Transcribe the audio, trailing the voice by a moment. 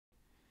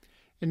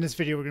In this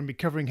video, we're going to be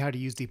covering how to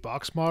use the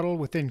box model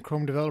within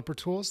Chrome Developer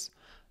Tools.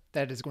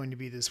 That is going to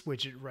be this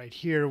widget right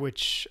here,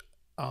 which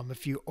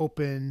if you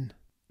open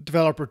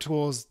Developer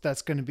Tools,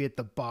 that's going to be at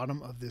the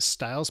bottom of this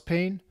styles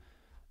pane.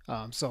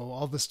 So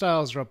all the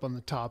styles are up on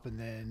the top, and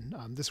then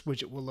this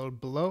widget will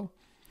load below.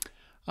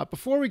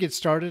 Before we get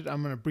started,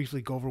 I'm going to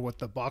briefly go over what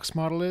the box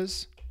model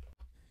is.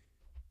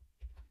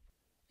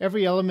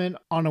 Every element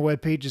on a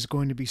web page is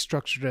going to be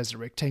structured as a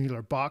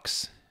rectangular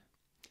box.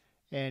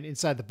 And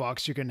inside the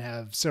box, you're going to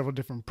have several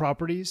different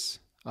properties.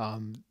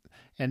 And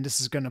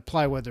this is going to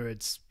apply whether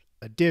it's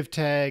a div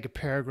tag, a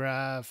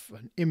paragraph,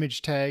 an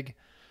image tag.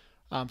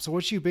 So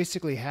what you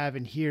basically have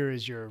in here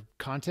is your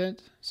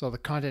content. So the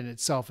content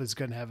itself is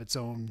going to have its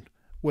own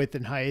width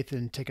and height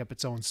and take up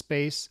its own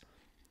space.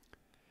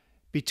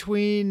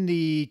 Between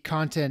the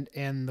content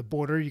and the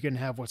border, you're going to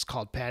have what's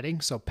called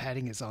padding. So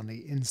padding is on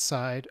the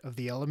inside of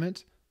the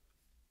element.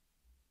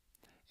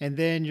 And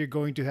then you're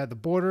going to have the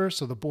border.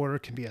 So the border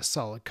can be a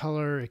solid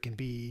color. It can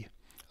be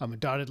a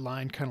dotted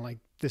line, kind of like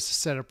this is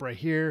set up right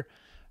here.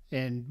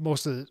 And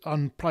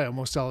probably on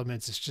most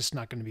elements, it's just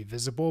not going to be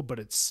visible, but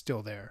it's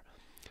still there.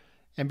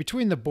 And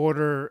between the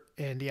border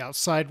and the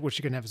outside, what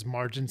you're going to have is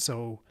margin.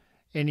 So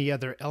any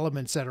other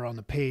elements that are on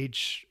the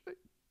page,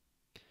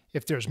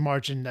 if there's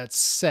margin that's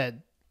set,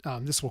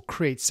 this will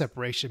create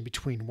separation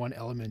between one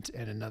element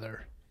and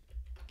another.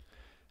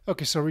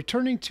 Okay, so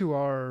returning to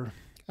our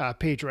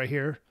page right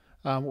here,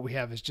 what we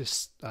have is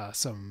just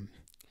some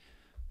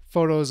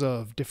photos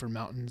of different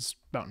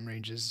mountain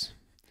ranges.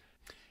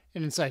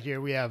 And inside here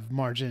we have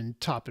margin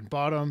top and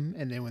bottom,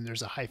 and then when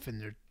there's a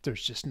hyphen,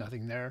 there's just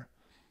nothing there.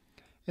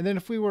 And then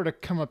if we were to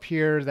come up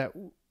here, that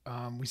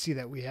we see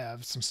that we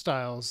have some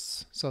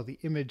styles. So the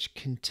image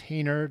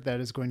container, that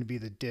is going to be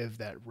the div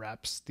that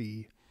wraps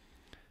the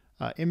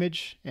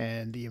image,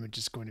 and the image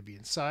is going to be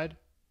inside.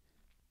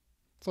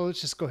 So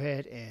let's just go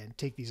ahead and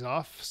take these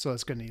off. So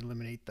it's going to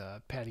eliminate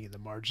the padding and the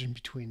margin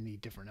between the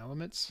different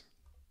elements.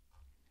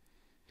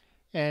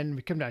 And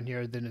we come down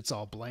here, then it's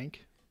all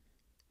blank.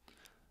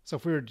 So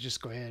if we were to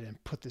just go ahead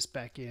and put this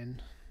back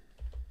in.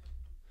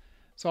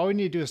 So all we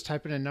need to do is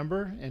type in a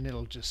number and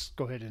it'll just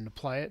go ahead and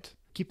apply it.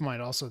 Keep in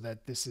mind also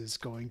that this is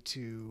going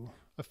to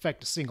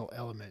affect a single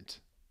element.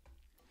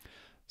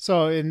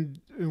 So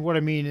what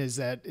I mean is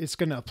that it's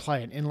going to apply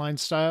an inline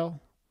style.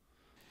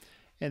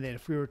 And then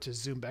if we were to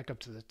zoom back up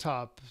to the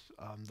top,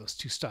 those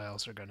two inline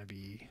styles are going to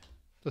be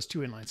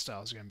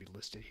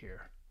listed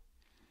here.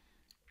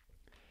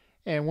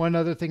 And one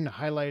other thing to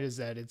highlight is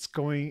that it's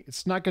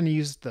not going to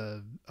use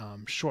the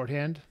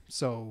shorthand.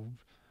 So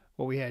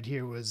what we had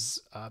here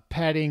was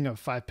padding of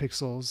 5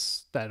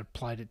 pixels that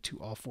applied it to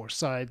all 4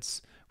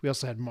 sides. We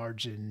also had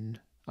margin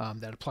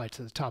that applied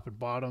to the top and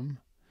bottom.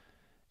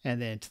 And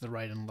then to the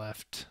right and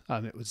left,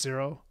 it was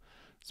 0.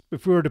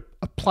 If we were to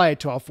apply it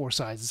to all 4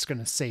 sides, it's going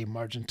to say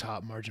margin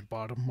top, margin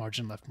bottom,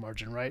 margin left,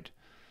 margin right.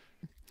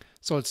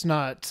 So it's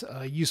not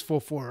useful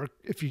for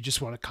if you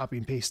just want to copy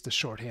and paste the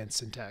shorthand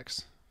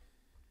syntax.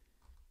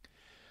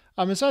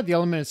 Inside the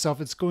element itself,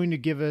 it's going to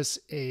give us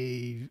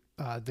the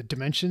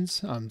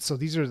dimensions. So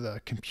these are the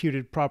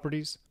computed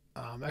properties.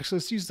 Actually,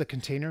 let's use the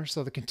container.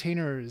 So the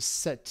container is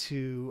set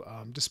to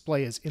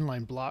display as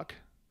inline block.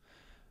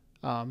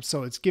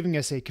 So it's giving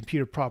us a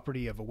computed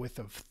property of a width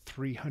of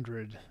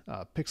 300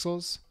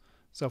 pixels.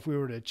 So if we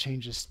were to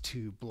change this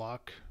to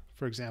block,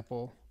 for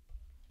example.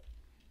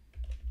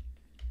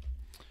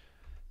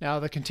 Now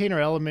the container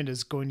element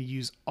is going to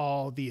use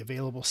all the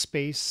available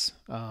space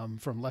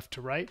from left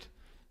to right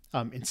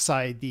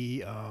inside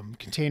the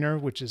container,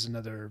 which is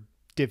another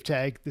div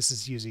tag. This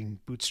is using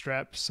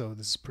Bootstrap, so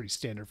this is pretty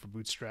standard for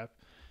Bootstrap.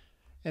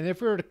 And if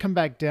we were to come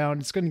back down,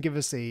 it's going to give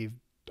us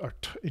our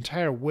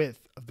entire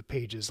width of the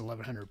page is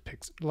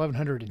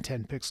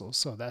 1110 pixels.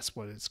 So that's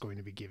what it's going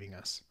to be giving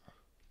us.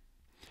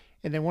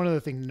 And then one other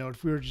thing to note,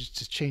 if we were just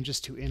to change this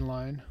to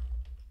inline,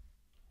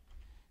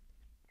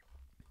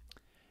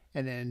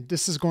 and then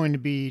this is going to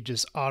be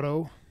just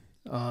auto.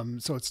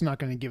 So it's not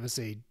going to give us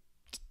a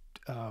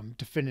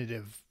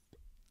definitive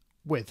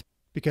width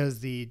because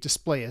the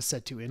display is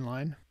set to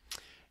inline.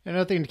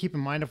 Another thing to keep in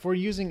mind, if we're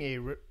using a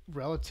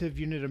relative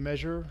unit of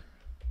measure,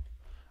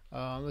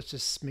 let's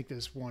just make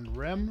this 1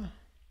 rem,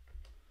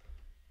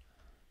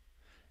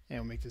 and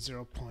we'll make the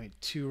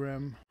 0.2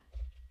 rem.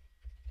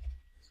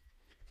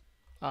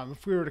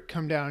 If we were to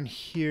come down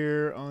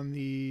here on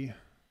the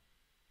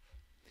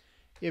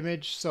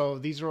image, so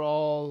these are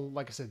all,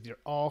 like I said, they're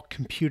all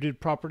computed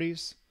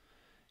properties,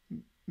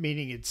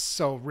 meaning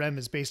rem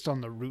is based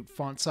on the root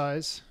font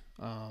size.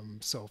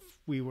 So if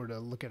we were to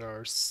look at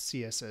our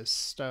CSS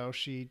style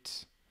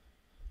sheet,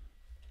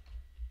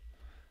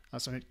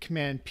 so I hit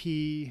Command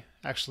P.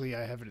 Actually,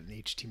 I have it in the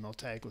HTML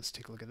tag. Let's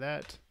take a look at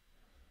that.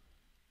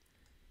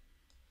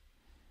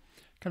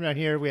 Come down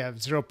here, we have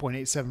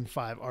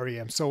 0.875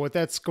 REM. So what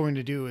that's going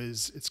to do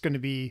is it's going to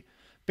be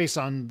based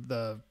on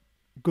the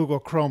Google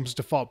Chrome's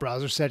default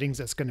browser settings.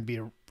 That's going to be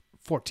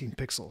 14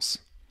 pixels.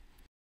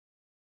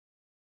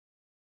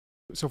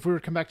 So if we were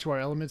to come back to our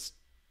elements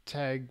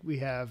tag, we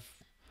have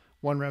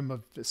 1 rem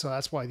of, so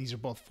that's why these are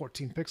both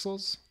 14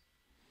 pixels.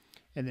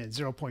 and then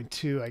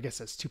 0.2, I guess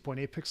that's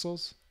 2.8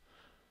 pixels.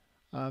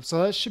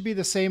 So that should be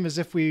the same as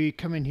if we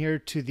come in here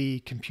to the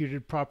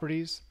computed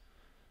properties,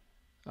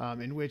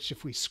 in which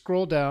if we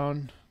scroll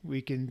down,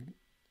 we can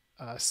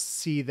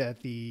see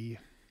that the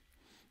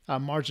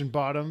margin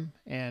bottom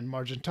and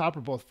margin top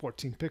are both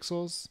 14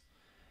 pixels.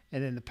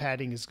 And then the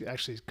padding is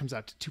actually comes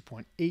out to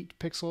 2.8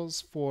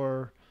 pixels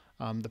for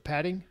the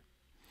padding.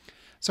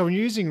 So when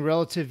you're using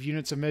relative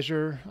units of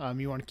measure,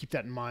 you want to keep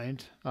that in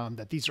mind,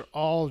 that these are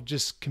all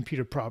just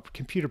computer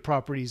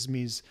properties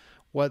means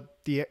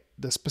what the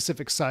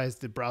specific size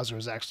the browser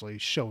is actually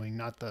showing,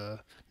 not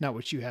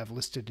what you have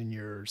listed in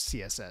your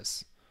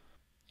CSS.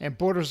 And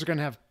borders are going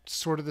to have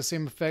sort of the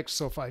same effect.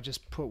 So if I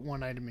just put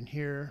one item in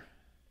here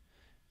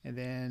and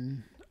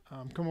then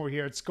come over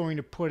here, it's going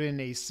to put in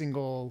a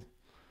single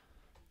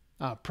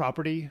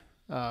property.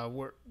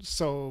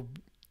 So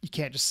you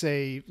can't just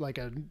say, like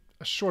a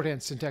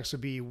shorthand syntax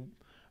would be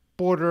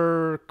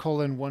border :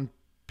 1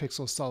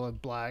 pixel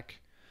solid black.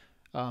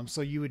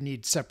 So you would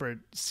need separate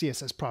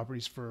CSS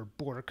properties for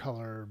border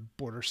color,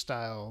 border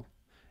style,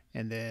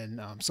 and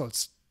then so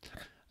it's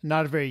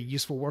not a very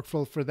useful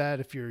workflow for that.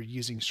 If you're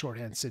using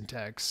shorthand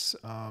syntax,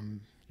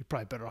 you're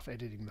probably better off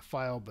editing the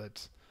file,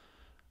 but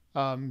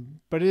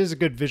it is a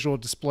good visual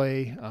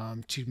display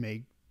to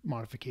make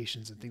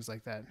modifications and things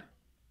like that.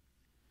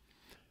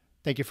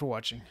 Thank you for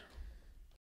watching.